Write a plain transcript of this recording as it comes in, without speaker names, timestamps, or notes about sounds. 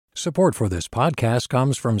Support for this podcast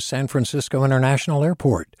comes from San Francisco International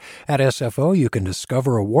Airport. At SFO, you can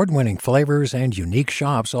discover award-winning flavors and unique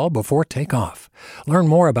shops all before takeoff. Learn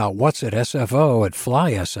more about what's at SFO at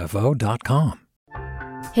flysfo.com.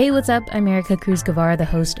 Hey, what's up? I'm Erica Cruz Guevara, the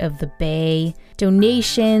host of The Bay.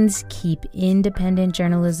 Donations keep independent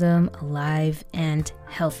journalism alive and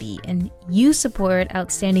healthy. And you support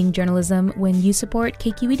outstanding journalism when you support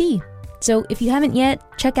KQED. So if you haven't yet,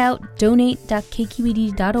 check out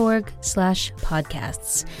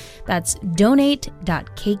donate.kqed.org/podcasts. That's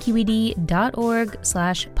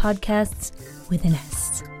donate.kqed.org/podcasts with an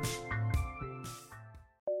S.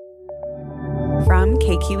 From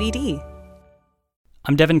KQED.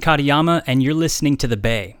 I'm Devin Katayama, and you're listening to The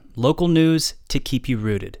Bay, local news to keep you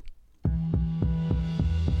rooted.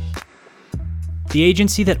 The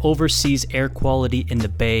agency that oversees air quality in the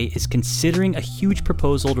Bay is considering a huge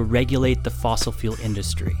proposal to regulate the fossil fuel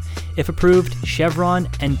industry. If approved, Chevron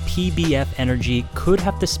and PBF Energy could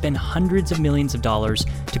have to spend hundreds of millions of dollars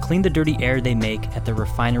to clean the dirty air they make at their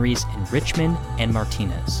refineries in Richmond and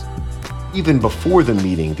Martinez. Even before the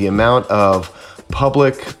meeting, the amount of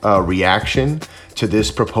public reaction to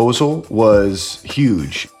this proposal was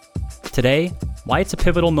huge. Today, why it's a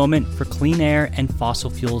pivotal moment for clean air and fossil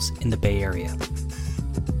fuels in the Bay Area.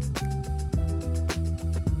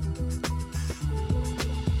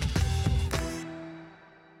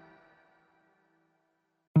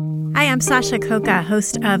 Hi, I'm Sasha Khokha,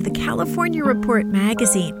 host of the California Report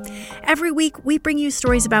magazine. Every week, we bring you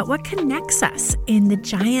stories about what connects us in the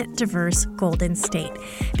giant, diverse Golden State.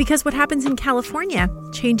 Because what happens in California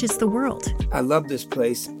changes the world. I love this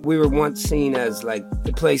place. We were once seen as like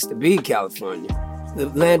the place to be, California. The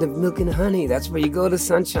land of milk and honey. That's where you go to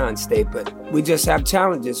Sunshine State, but we just have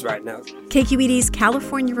challenges right now. KQED's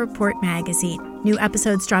California Report magazine. New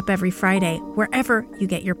episodes drop every Friday, wherever you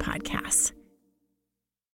get your podcasts.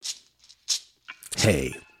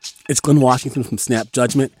 Hey, it's Glenn Washington from Snap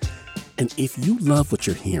Judgment. And if you love what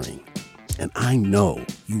you're hearing, and I know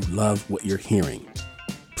you love what you're hearing,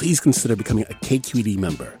 please consider becoming a KQED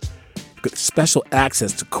member. You get special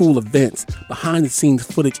access to cool events, behind-the-scenes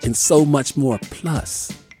footage, and so much more.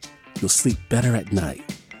 Plus, you'll sleep better at night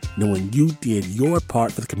knowing you did your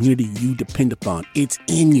part for the community you depend upon. It's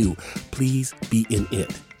in you. Please be in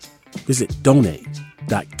it. Visit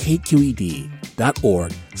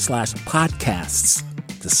donate.kqed.org/podcasts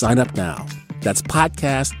to sign up now. That's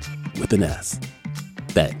podcast with an S.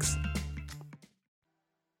 Thanks.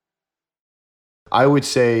 I would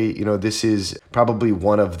say, this is probably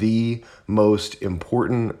one of the most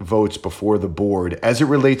important votes before the board as it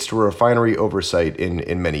relates to refinery oversight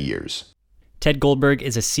in many years. Ted Goldberg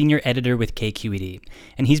is a senior editor with KQED,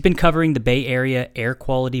 and he's been covering the Bay Area Air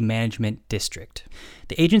Quality Management District.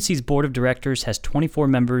 The agency's board of directors has 24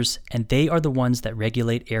 members, and they are the ones that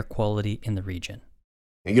regulate air quality in the region.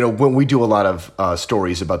 When we do a lot of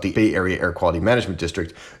stories about the Bay Area Air Quality Management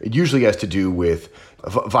District, it usually has to do with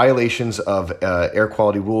violations of air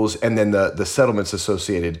quality rules and then the settlements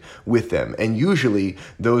associated with them. And usually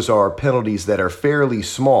those are penalties that are fairly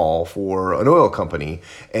small for an oil company.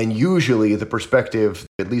 And usually the perspective,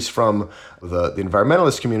 at least from the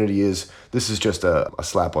environmentalist community, is this is just a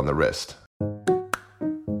slap on the wrist.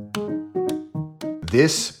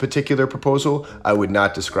 This particular proposal, I would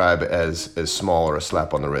not describe as small or a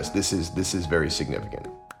slap on the wrist. This is very significant.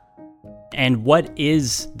 And what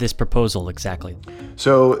is this proposal exactly?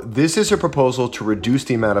 So this is a proposal to reduce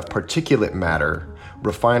the amount of particulate matter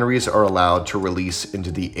refineries are allowed to release into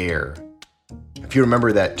the air. If you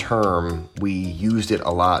remember that term, we used it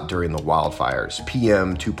a lot during the wildfires,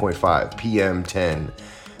 PM 2.5, PM 10.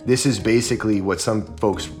 This is basically what some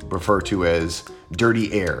folks refer to as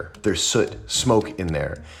dirty air. There's soot, smoke in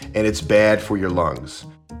there, and it's bad for your lungs.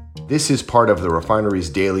 This is part of the refinery's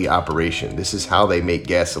daily operation. This is how they make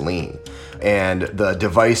gasoline. And the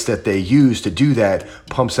device that they use to do that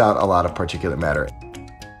pumps out a lot of particulate matter.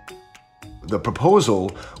 The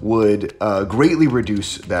proposal would greatly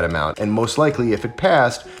reduce that amount, and most likely, if it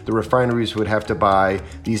passed, the refineries would have to buy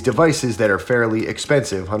these devices that are fairly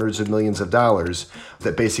expensive, hundreds of millions of dollars,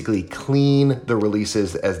 that basically clean the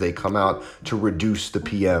releases as they come out to reduce the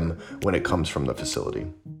PM when it comes from the facility.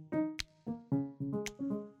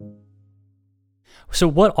 So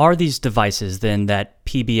what are these devices then that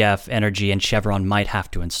PBF Energy and Chevron might have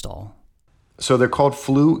to install? So they're called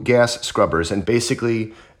flue gas scrubbers, and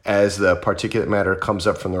basically, as the particulate matter comes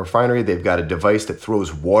up from the refinery, they've got a device that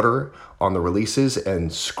throws water on the releases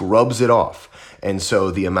and scrubs it off. And so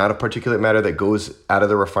the amount of particulate matter that goes out of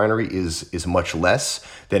the refinery is much less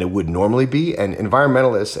than it would normally be. And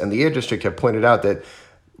environmentalists and the Air District have pointed out that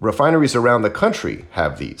Refineries around the country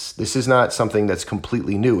have these. This is not something that's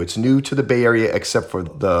completely new. It's new to the Bay Area except for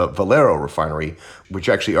the Valero refinery, which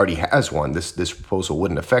actually already has one. This proposal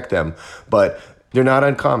wouldn't affect them, but they're not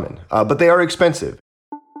uncommon. But they are expensive.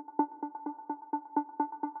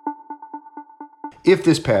 If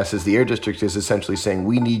this passes, the Air District is essentially saying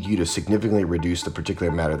we need you to significantly reduce the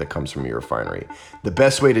particulate matter that comes from your refinery. The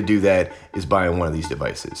best way to do that is buying one of these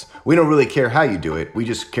devices. We don't really care how you do it. We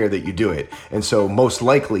just care that you do it. And so most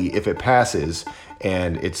likely, if it passes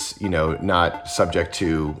and it's, not subject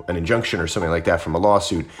to an injunction or something like that from a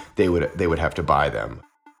lawsuit, they would have to buy them.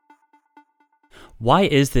 Why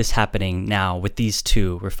is this happening now with these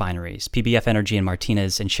two refineries, PBF Energy in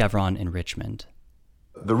Martinez and Chevron in Richmond?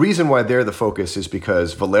 The reason why they're the focus is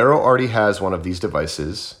because Valero already has one of these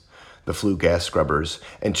devices, the flue gas scrubbers,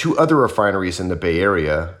 and two other refineries in the Bay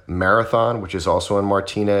Area, Marathon, which is also in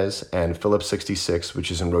Martinez, and Phillips 66,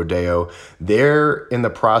 which is in Rodeo. They're in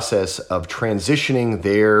the process of transitioning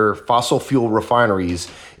their fossil fuel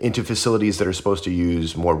refineries into facilities that are supposed to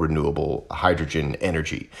use more renewable hydrogen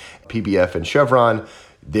energy. PBF and Chevron,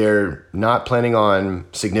 they're not planning on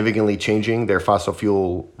significantly changing their fossil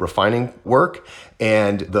fuel refining work.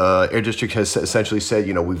 And the Air District has essentially said,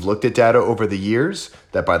 we've looked at data over the years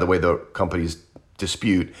that, by the way, the companies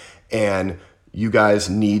dispute, and you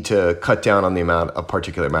guys need to cut down on the amount of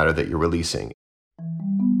particulate matter that you're releasing.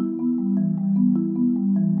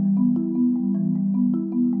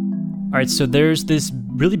 All right, so there's this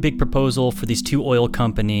really big proposal for these two oil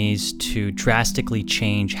companies to drastically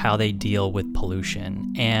change how they deal with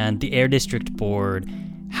pollution, and the Air District Board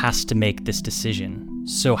has to make this decision.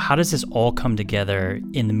 So how does this all come together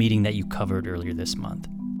in the meeting that you covered earlier this month?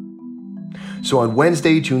 So on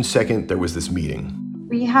Wednesday, June 2nd, there was this meeting.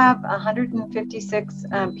 We have 156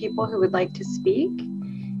 people who would like to speak,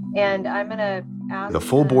 and I'm going to ask... The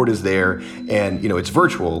full board is there, and it's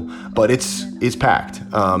virtual, but it's packed.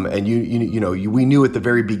 And we knew at the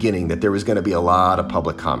very beginning that there was going to be a lot of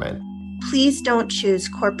public comment. Please don't choose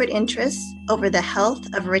corporate interests over the health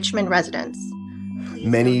of Richmond residents.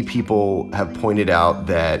 Many people have pointed out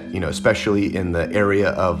that, especially in the area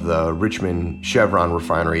of the Richmond Chevron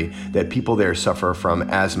refinery, that people there suffer from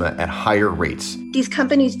asthma at higher rates. These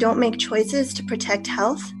companies don't make choices to protect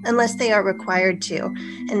health unless they are required to,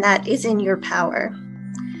 and that is in your power.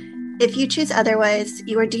 If you choose otherwise,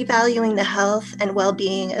 you are devaluing the health and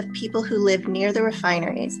well-being of people who live near the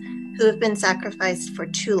refineries, who have been sacrificed for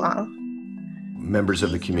too long. Members of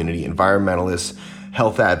the community, environmentalists,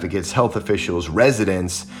 health advocates, health officials,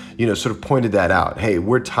 residents, sort of pointed that out. Hey,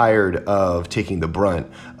 we're tired of taking the brunt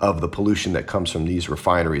of the pollution that comes from these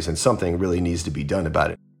refineries, and something really needs to be done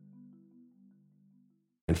about it.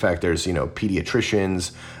 In fact, there's,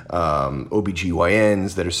 pediatricians,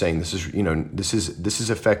 OBGYNs that are saying this is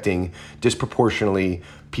affecting disproportionately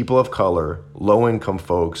people of color, low-income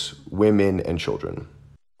folks, women, and children.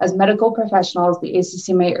 As medical professionals, the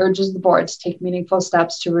ACCMA urges the board to take meaningful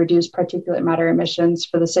steps to reduce particulate matter emissions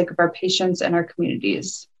for the sake of our patients and our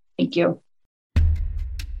communities. Thank you.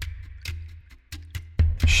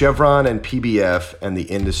 Chevron and PBF and the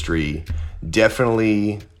industry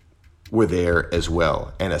definitely were there as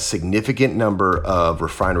well. And a significant number of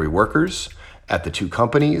refinery workers at the two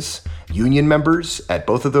companies, union members at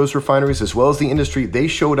both of those refineries, as well as the industry, they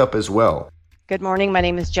showed up as well. Good morning. My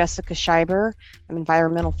name is Jessica Scheiber. I'm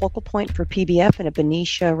environmental focal point for PBF and a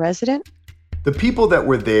Benicia resident. The people that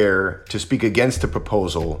were there to speak against the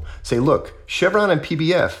proposal say, look, Chevron and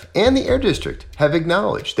PBF and the Air District have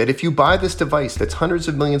acknowledged that if you buy this device that's hundreds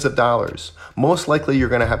of millions of dollars, most likely you're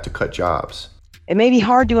going to have to cut jobs. It may be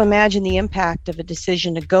hard to imagine the impact of a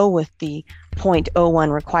decision to go with the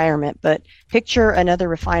 0.01 requirement, but picture another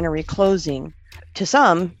refinery closing. To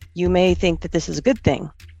some, you may think that this is a good thing.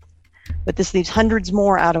 But this leaves hundreds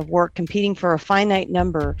more out of work competing for a finite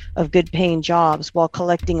number of good-paying jobs while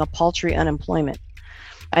collecting a paltry unemployment.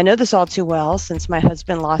 I know this all too well since my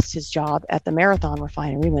husband lost his job at the Marathon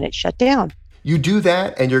refinery when it shut down. You do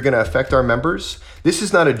that and you're going to affect our members. This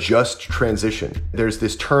is not a just transition. There's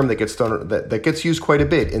this term that gets used quite a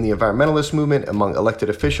bit in the environmentalist movement among elected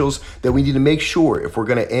officials that we need to make sure if we're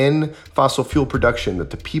going to end fossil fuel production that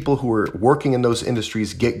the people who are working in those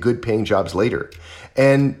industries get good-paying jobs later.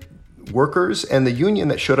 And workers and the union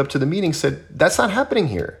that showed up to the meeting said, that's not happening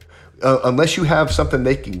here. Unless you have something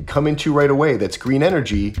they can come into right away that's green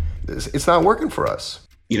energy, it's not working for us.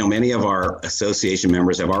 Many of our association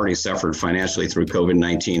members have already suffered financially through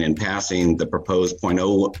COVID-19, and passing the proposed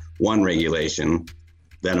 0.01 regulation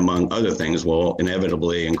that, among other things, will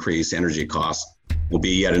inevitably increase energy costs will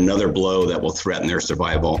be yet another blow that will threaten their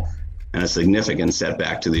survival and a significant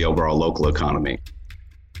setback to the overall local economy.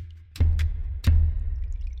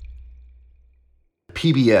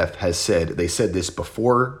 PBF has said, they said this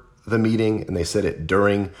before the meeting and they said it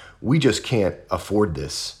during, we just can't afford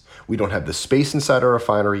this. We don't have the space inside our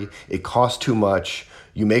refinery. It costs too much.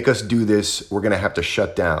 You make us do this, we're going to have to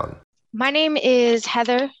shut down. My name is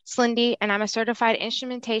Heather Slindy, and I'm a certified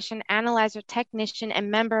instrumentation analyzer technician and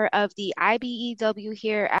member of the IBEW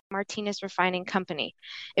here at Martinez Refining Company.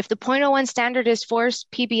 If the .01 standard is forced,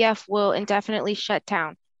 PBF will indefinitely shut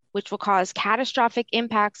down, which will cause catastrophic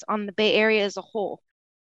impacts on the Bay Area as a whole.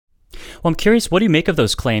 Well, I'm curious, what do you make of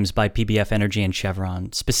those claims by PBF Energy and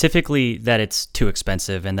Chevron, specifically that it's too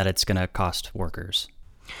expensive and that it's going to cost workers?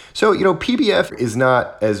 So, PBF is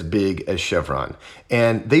not as big as Chevron,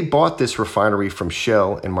 and they bought this refinery from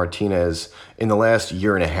Shell and Martinez in the last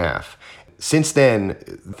year and a half. Since then,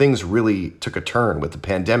 things really took a turn with the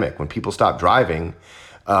pandemic. When people stopped driving,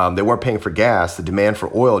 they weren't paying for gas. The demand for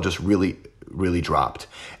oil just really, really dropped.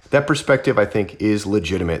 That perspective, I think, is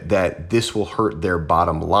legitimate, that this will hurt their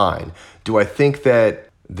bottom line. Do I think that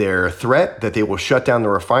their threat that they will shut down the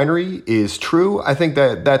refinery is true? I think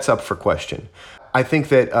that that's up for question. I think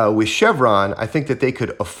that with Chevron, I think that they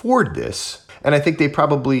could afford this. And I think they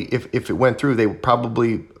probably, if it went through, they would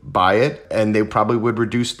probably buy it and they probably would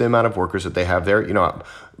reduce the amount of workers that they have there.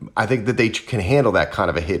 I think that they can handle that kind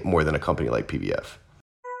of a hit more than a company like PBF.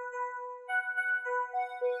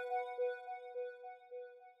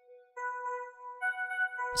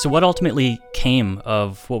 So what ultimately came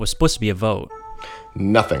of what was supposed to be a vote?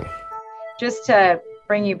 Nothing. Just to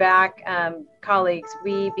bring you back, colleagues,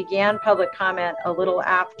 we began public comment a little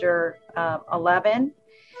after 11,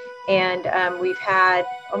 and we've had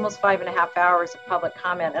almost 5.5 hours of public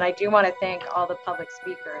comment. And I do want to thank all the public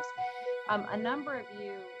speakers. A number of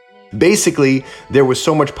you... Basically, there was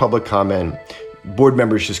so much public comment, board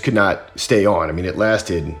members just could not stay on. I mean, it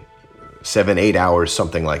lasted 7-8 hours,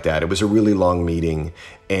 something like that. It was a really long meeting,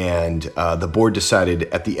 and the board decided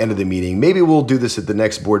at the end of the meeting, maybe we'll do this at the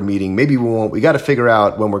next board meeting, maybe we won't. We got to figure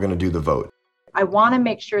out when we're going to do the vote. I want to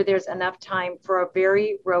make sure there's enough time for a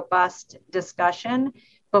very robust discussion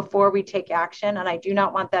before we take action, and I do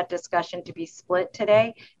not want that discussion to be split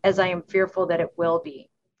today, as I am fearful that it will be.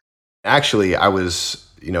 Actually, I was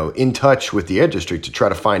in touch with the Air District to try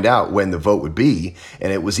to find out when the vote would be.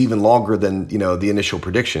 And it was even longer than, the initial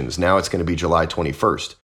predictions. Now it's going to be July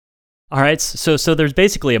 21st. All right. So there's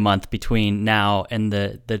basically a month between now and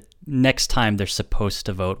the next time they're supposed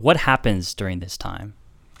to vote. What happens during this time?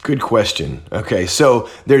 Good question. Okay. So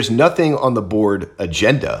there's nothing on the board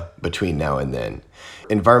agenda between now and then.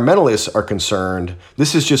 Environmentalists are concerned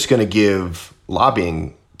this is just going to give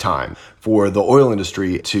lobbying time for the oil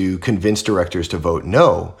industry to convince directors to vote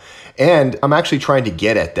no. And I'm actually trying to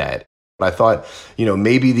get at that. I thought,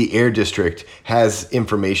 maybe the Air District has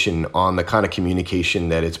information on the kind of communication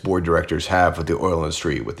that its board directors have with the oil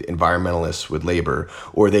industry, with the environmentalists, with labor,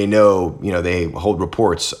 or they know, they hold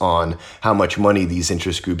reports on how much money these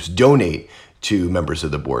interest groups donate to members of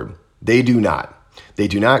the board. They do not. They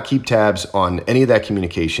do not keep tabs on any of that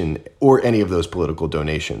communication or any of those political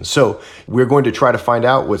donations. So we're going to try to find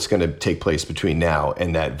out what's going to take place between now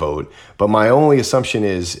and that vote. But my only assumption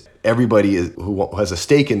is everybody who has a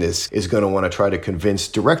stake in this is going to want to try to convince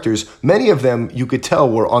directors. Many of them, you could tell,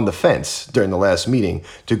 were on the fence during the last meeting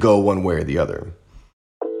to go one way or the other.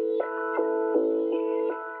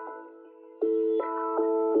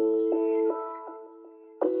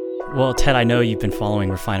 Well, Ted, I know you've been following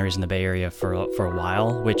refineries in the Bay Area for a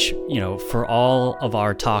while, which, for all of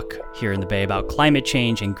our talk here in the Bay about climate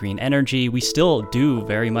change and green energy, we still do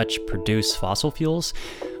very much produce fossil fuels.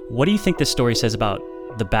 What do you think this story says about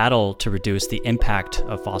the battle to reduce the impact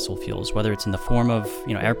of fossil fuels, whether it's in the form of,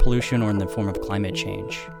 air pollution or in the form of climate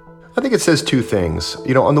change? I think it says two things.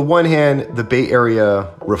 On the one hand, the Bay Area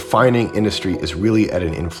refining industry is really at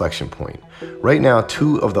an inflection point. Right now,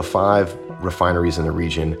 2 of the 5 refineries in the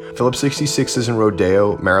region, Phillips 66 is in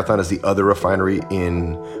Rodeo, Marathon is the other refinery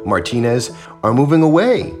in Martinez, are moving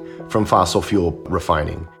away from fossil fuel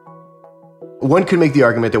refining. One could make the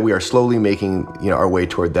argument that we are slowly making our way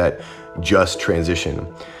toward that just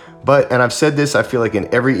transition. But, and I've said this, I feel like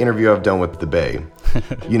in every interview I've done with the Bay,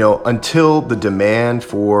 until the demand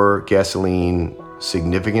for gasoline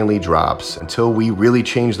significantly drops, until we really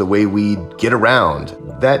change the way we get around,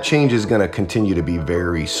 that change is going to continue to be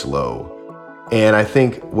very slow. And I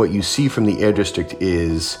think what you see from the Air District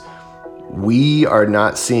is we are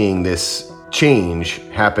not seeing this change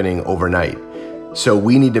happening overnight. So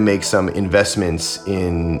we need to make some investments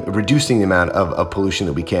in reducing the amount of pollution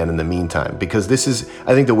that we can in the meantime, because this is,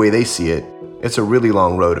 I think the way they see it, it's a really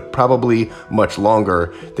long road, probably much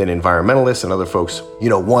longer than environmentalists and other folks,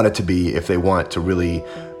 want it to be if they want to really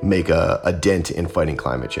make a dent in fighting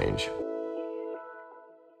climate change.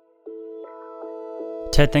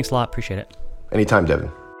 Ted, thanks a lot. Appreciate it. Anytime,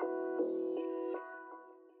 Devin.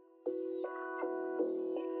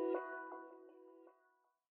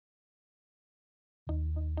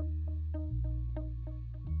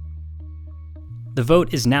 The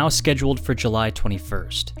vote is now scheduled for July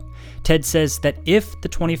 21st. Ted says that if the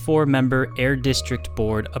 24-member Air District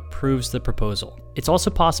Board approves the proposal, it's also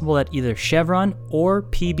possible that either Chevron or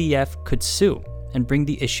PBF could sue and bring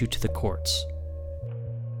the issue to the courts.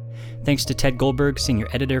 Thanks to Ted Goldberg, senior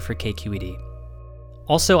editor for KQED.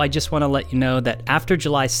 Also, I just want to let you know that after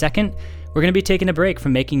July 2nd, we're going to be taking a break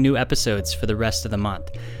from making new episodes for the rest of the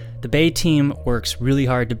month. The Bay team works really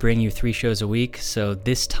hard to bring you 3 shows a week, so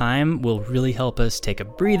this time will really help us take a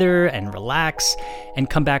breather and relax and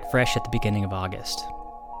come back fresh at the beginning of August.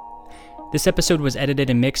 This episode was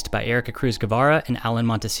edited and mixed by Erica Cruz Guevara and Alan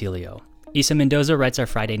Montecillo. Isa Mendoza writes our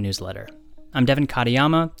Friday newsletter. I'm Devin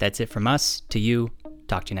Katayama. That's it from us. To you.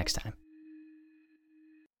 Talk to you next time.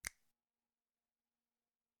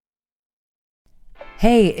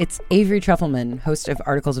 Hey, it's Avery Trufelman, host of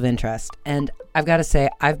Articles of Interest, and I've got to say,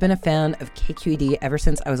 I've been a fan of KQED ever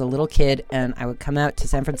since I was a little kid, and I would come out to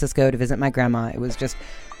San Francisco to visit my grandma. It was just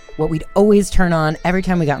what we'd always turn on every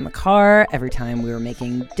time we got in the car, every time we were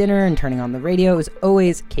making dinner and turning on the radio. It was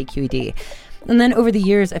always KQED. And then over the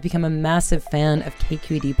years, I've become a massive fan of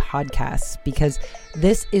KQED podcasts because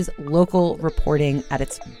this is local reporting at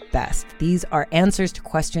its best. These are answers to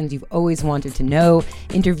questions you've always wanted to know,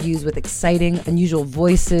 interviews with exciting, unusual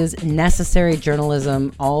voices, necessary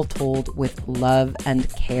journalism, all told with love and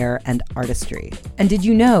care and artistry. And did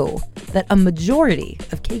you know that a majority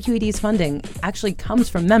of KQED's funding actually comes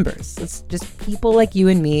from members? It's just people like you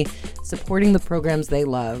and me supporting the programs they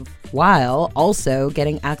love, while also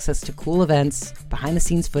getting access to cool events,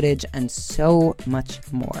 behind-the-scenes footage, and so much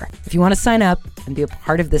more. If you want to sign up and be a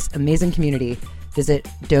part of this amazing community, visit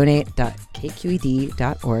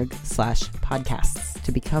donate.kqed.org/podcasts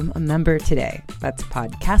to become a member today. That's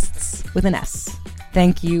podcasts with an S.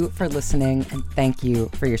 Thank you for listening, and thank you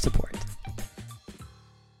for your support.